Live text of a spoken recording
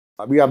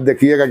अभी आप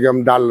देखिएगा कि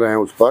हम डाल रहे हैं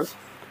उस पर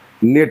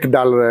नेट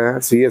डाल रहे हैं,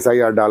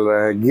 CSIR डाल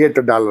रहे हैं, गेट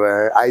डाल रहे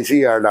हैं,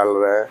 ICAR डाल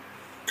रहे हैं,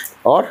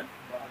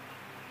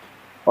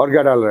 और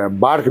क्या डाल रहे हैं,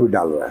 बार्क भी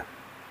डाल रहे हैं।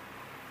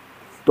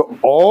 तो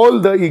ऑल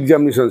द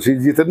एग्जामिनेशंस,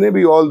 जितने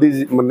भी ऑल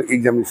दीज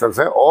एग्जामिनेशंस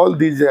हैं, all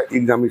these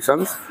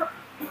examinations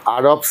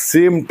are of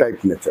same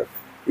type nature,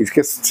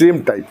 इसके सेम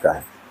टाइप का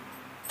है,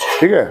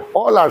 ठीक है,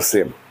 all are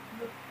same.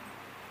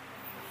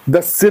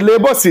 The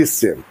syllabus is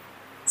same,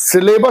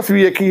 syllabus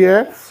भी एक ही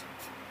है,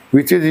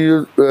 which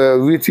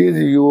is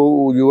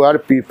you are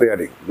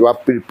preparing, जो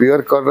आप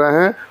प्रिपेयर कर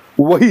रहे हैं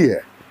वही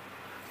है,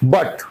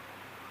 बट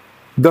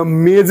द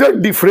मेजर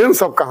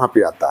डिफरेंस अब कहाँ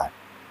पे आता है।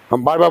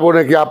 हम बार बार बोल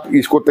रहे हैं कि आप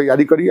इसको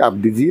तैयारी करिए, आप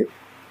दीजिए।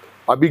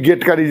 अभी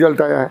गेट का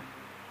रिजल्ट आया है,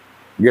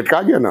 गेट का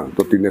आ गया ना,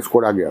 तो 3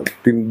 स्कोर आ गया,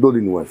 2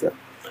 दिन हुआ सर।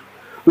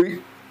 तो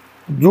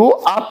जो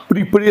आप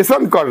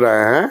प्रिपरेशन कर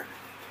रहे हैं,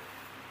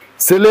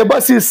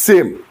 syllabus is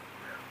same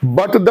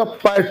but the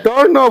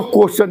pattern of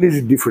question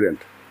is different.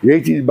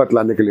 यही चीज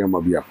बतलाने के लिए हम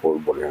अभी आपको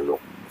बोल रहे हैं, लोग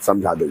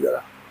समझा दे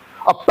जरा।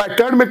 अब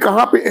पैटर्न में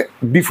कहां पे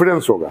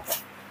डिफरेंस होगा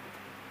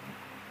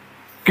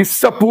कि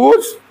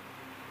suppose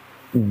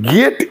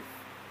gate,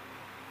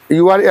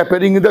 you are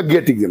appearing in the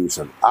gate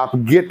examination, आप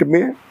गेट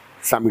में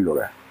शामिल हो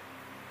रहे हैं,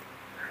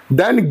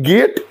 then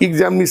get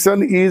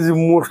examination is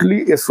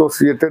mostly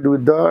associated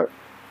with the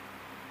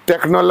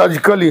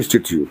technological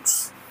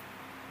institutes,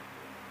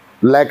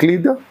 likely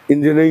the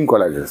engineering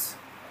colleges,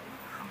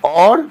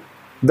 or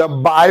the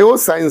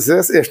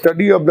biosciences,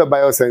 study of the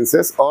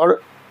biosciences or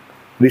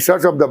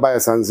research of the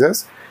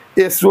biosciences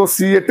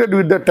associated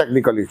with the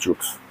technical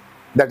institutes,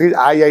 that is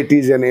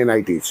IITs and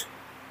NITs,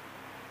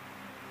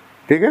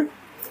 ठीक है।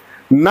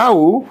 Now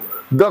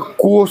the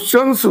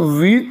questions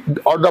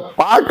with or the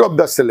part of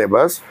the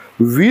syllabus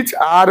which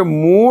are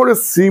more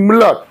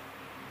similar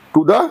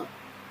to the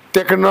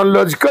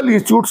technological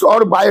institutes or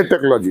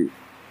biotechnology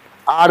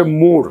are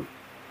more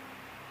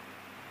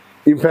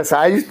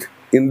emphasized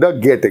in the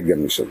GATE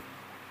examination,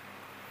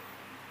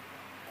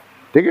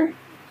 ठीक है।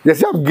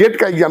 जैसे आप gate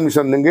का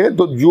examination देंगे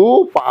तो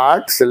जो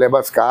पार्ट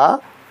सिलेबस का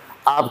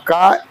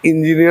आपका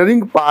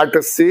इंजीनियरिंग पार्ट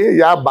से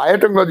या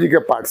बायोटेक्नोलॉजी के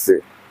पार्ट से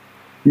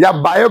या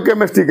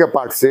बायोकेमिस्ट्री के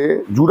पार्ट से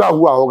जुड़ा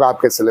हुआ होगा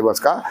आपके सिलेबस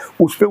का,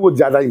 उस पर वो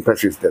ज्यादा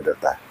इंफेसिस दे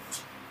देता है,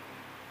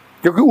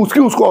 क्योंकि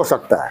उसको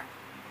आवश्यकता है।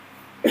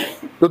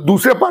 तो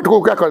दूसरे पार्ट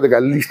को क्या कर देगा,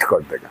 लिस्ट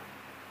कर देगा।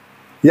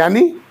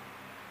 यानी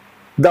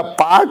the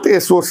part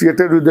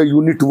associated with the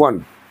unit 1,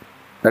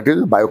 that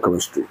is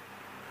biochemistry,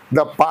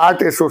 the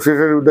part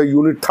associated with the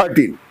unit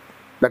 13,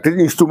 that is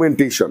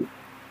instrumentation,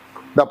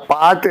 the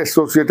part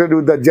associated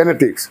with the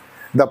genetics,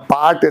 the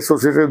part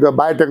associated with the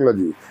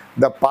biotechnology,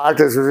 the part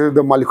associated with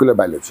the molecular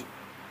biology,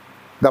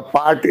 the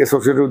part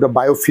associated with the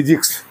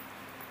biophysics,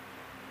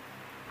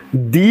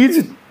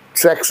 these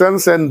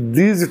sections and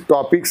these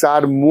topics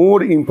are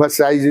more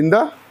emphasized in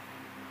the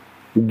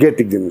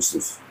GATE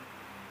examinations।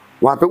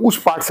 वहां पे उस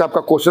part से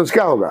आपका questions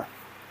क्या होगा,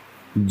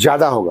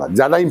 ज्यादा होगा,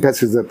 ज्यादा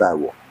इंफेसिस देता है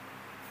वो।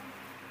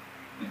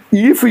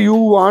 If you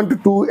want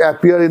to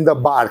appear in the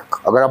bark,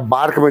 अगर आप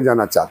बार्क में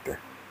जाना चाहते हैं,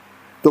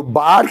 तो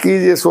bark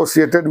is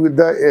associated with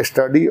the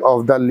study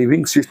of the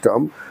living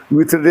system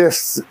with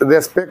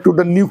respect to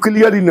the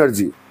nuclear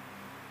energy.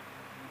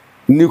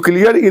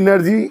 Nuclear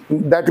energy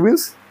that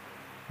means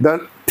the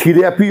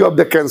therapy of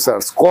the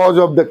cancers, cause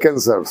of the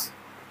cancers,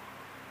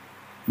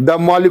 the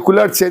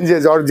molecular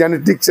changes or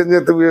genetic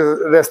changes with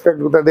respect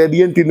to the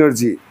radiant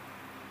energy,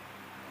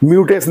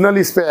 mutational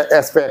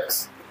aspects,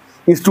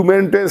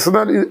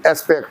 instrumentational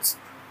aspects,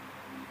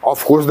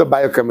 of course the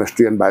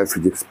biochemistry and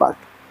biophysics part.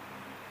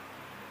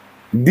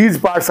 These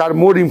parts are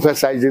more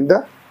emphasized in the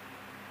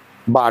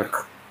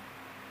BARC।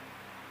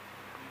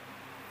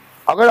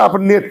 अगर आप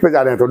net पे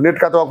जा रहे हैं तो net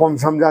का तो आपको हम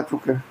समझा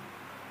चुके हैं।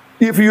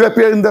 If you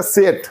appear in the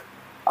set,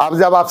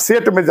 जब आप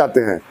सेट में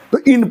जाते हैं तो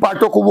इन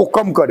पार्टों को वो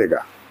कम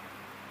करेगा,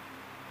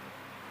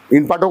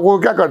 इन पार्टों को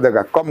क्या कर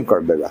देगा, कम कर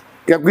देगा,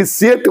 क्योंकि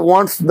set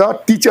wants the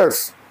teachers.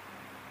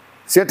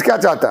 Set क्या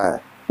चाहता है,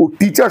 वो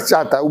टीचर्स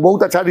चाहता है, वो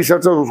बहुत अच्छा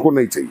रिसर्चर उसको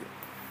नहीं चाहिए,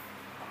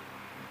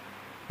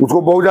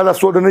 उसको बहुत ज्यादा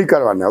शोध नहीं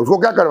करवाना है, उसको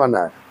क्या करवाना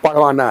है,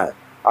 पढ़वाना है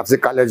आपसे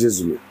कॉलेजेस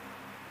में।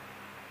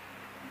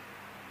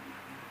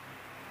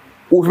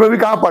 उसमें भी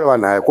कहाँ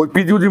पढ़वाना है, कोई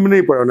पीजी में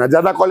नहीं पढ़वाना है।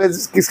 ज्यादा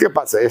कॉलेज किसके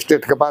पास है,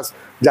 स्टेट के पास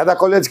ज्यादा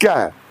कॉलेज क्या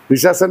है,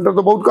 रिसर्च सेंटर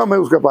तो बहुत कम है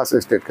उसके पास,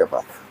 स्टेट के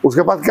पास।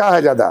 उसके पास क्या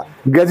है, ज्यादा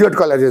ग्रेजुएट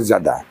कॉलेजेस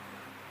ज्यादा है।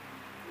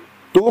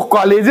 तो वो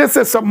कॉलेजेस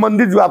से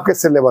संबंधित जो आपके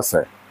सिलेबस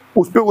है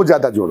उस पर वो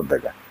ज्यादा जोर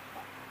देगा।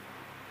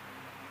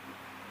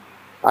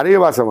 अरे ये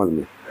बात समझ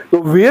में। तो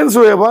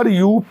whensoever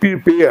you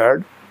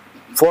prepared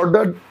for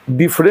the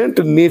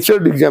different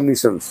natured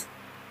examinations,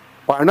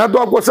 पढ़ना तो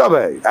आपको सब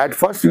है, at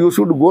first you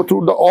should go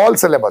through the all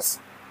syllabus,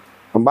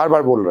 हम बार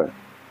बार बोल रहे हैं।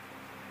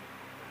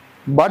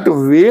 But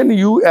when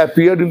you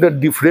appear in the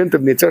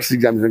different natures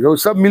examination,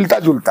 सब मिलता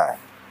जुलता है,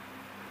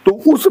 तो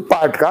उस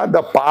पार्ट का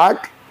the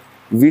part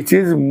which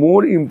is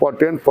more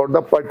important for the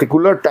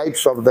particular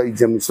types of the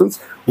examinations,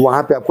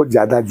 वहां पे आपको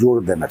ज्यादा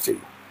जोर देना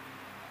चाहिए,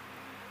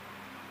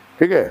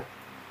 ठीक है।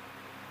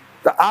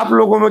 तो आप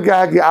लोगों में क्या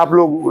है कि आप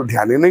लोग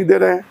ध्यान ही नहीं दे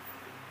रहे हैं।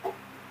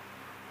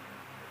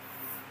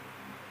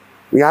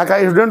 यहाँ का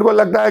स्टूडेंट को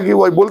लगता है कि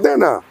वही बोलते हैं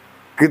ना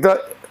कि the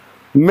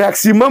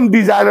maximum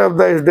desire of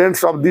the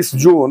students of this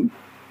zone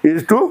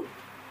is to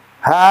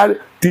have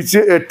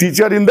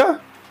teacher in the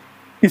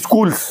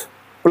schools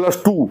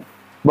 +2,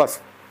 बस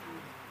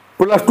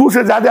 +2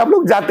 से ज्यादा आप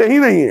लोग जाते ही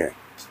नहीं है।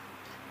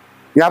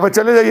 यहाँ पे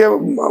चले जाइए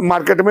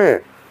मार्केट में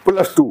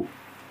 +2,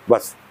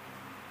 बस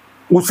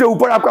उससे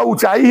ऊपर आपका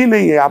ऊंचाई ही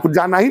नहीं है, आप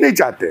जाना ही नहीं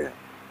चाहते हैं।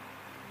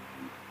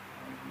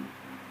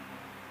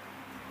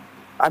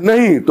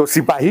 नहीं तो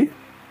सिपाही,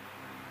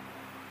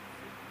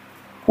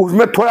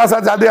 उसमें थोड़ा सा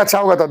ज्यादा अच्छा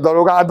होगा तो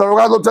दरोगा।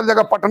 दरोगा तो चल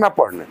जाएगा पटना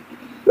पढ़ने।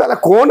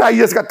 कौन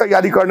IAS का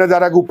तैयारी करने जा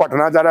रहा है कि वो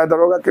पटना जा रहा है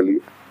दरोगा के लिए?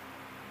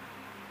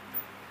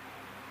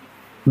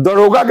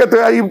 दरोगा के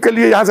तैयारी के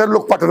लिए यहां से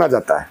लोग पटना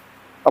जाता है।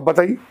 अब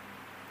बताइए,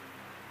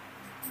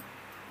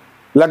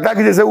 लगता है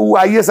कि जैसे वो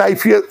IAS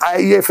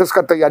IAFS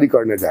का तैयारी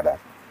करने जा रहा है।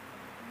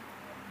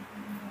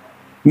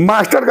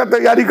 मास्टर का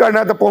तैयारी करना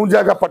है तो पहुंच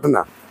जाएगा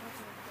पटना।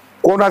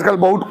 कौन आजकल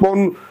बहुत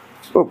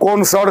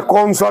कौन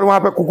सर वहां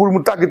पे कुकुर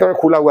मुत्ता की तरह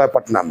खुला हुआ है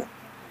पटना में?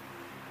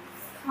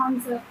 खान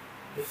सर।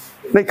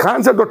 नहीं,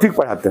 खान सर तो ठीक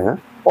पढ़ाते हैं,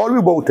 और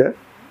भी बहुत है।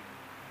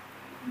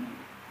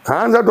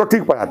 खान सर तो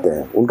ठीक पढ़ाते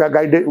हैं, उनका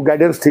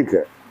गाइडेंस ठीक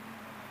है,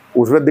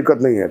 उसमें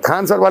दिक्कत नहीं है।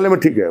 खान सर वाले में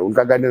ठीक है,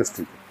 उनका गाइडेंस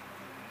ठीक है।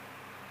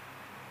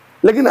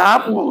 लेकिन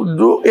आप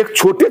जो एक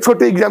छोटे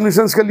छोटे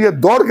एग्जामिनेशंस के लिए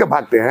दौड़ के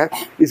भागते हैं,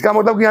 इसका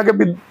मतलब कि यहाँ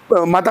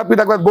के माता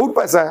पिता के पास बहुत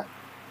पैसा है।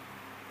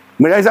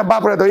 मेरा हिसाब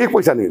बाप रहे तो 1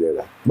 पैसा नहीं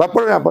देगा। बाप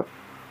पढ़ो, यहाँ पर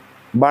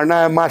बढ़ना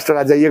है मास्टर,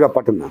 आ जाइएगा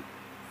पटना।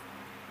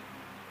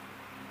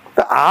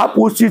 तो आप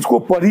उस चीज को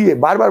पढ़िए।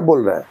 बार बार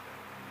बोल रहा है,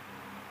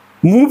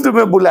 मुफ्त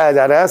में बुलाया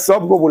जा रहा है,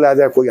 सबको बुलाया जा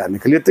रहा है, कोई आने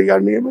के लिए तैयार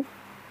नहीं है।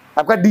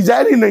 आपका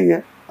डिजायर ही नहीं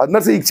है, अंदर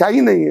से इच्छा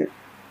ही नहीं है।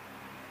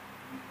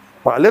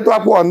 पहले तो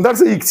आपको अंदर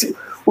से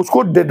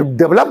उसको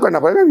डेवलप करना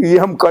पड़ेगा, ये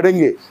हम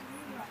करेंगे।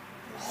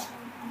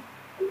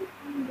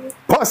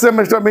 फर्स्ट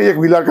सेमेस्टर में एक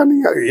व्हीलर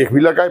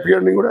का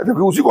अपीयर नहीं हो रहा है,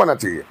 जबकि उसी को आना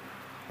चाहिए।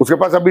 उसके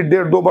पास अभी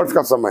 1.5-2 वर्ष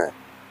का समय है।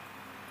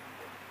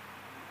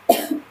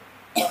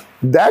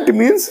 That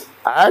means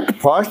at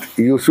first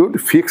you should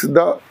fix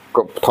the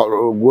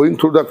going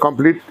through the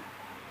complete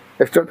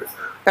study,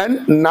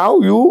 and now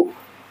you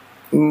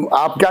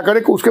आप क्या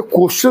करें कि उसके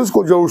क्वेश्चंस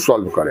को जरूर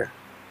सॉल्व करें।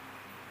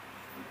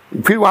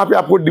 फिर वहां पे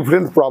आपको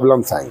डिफरेंट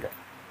प्रॉब्लम्स आएंगे।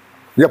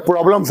 जब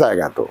प्रॉब्लम्स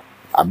आएगा तो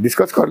आप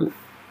डिस्कस कर लें,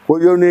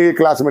 कोई जरूरी नहीं है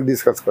क्लास में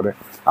डिस्कस करें,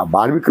 आप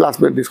 12वीं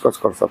क्लास में डिस्कस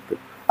कर सकते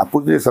हैं। आप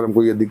पूछ लीजिए सर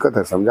हमको ये दिक्कत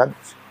है, समझा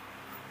दीजिए,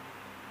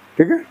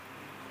 ठीक है।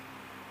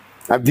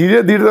 अब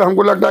धीरे धीरे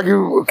हमको लगता है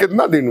कि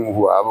कितना दिन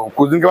हुआ, अब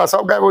कुछ दिन के बाद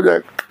सब गायब हो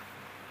जाएगा,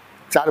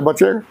 4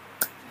 बचे।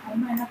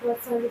 महीना पर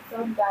सर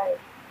सब गायब।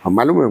 हम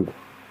मालूम है हमको।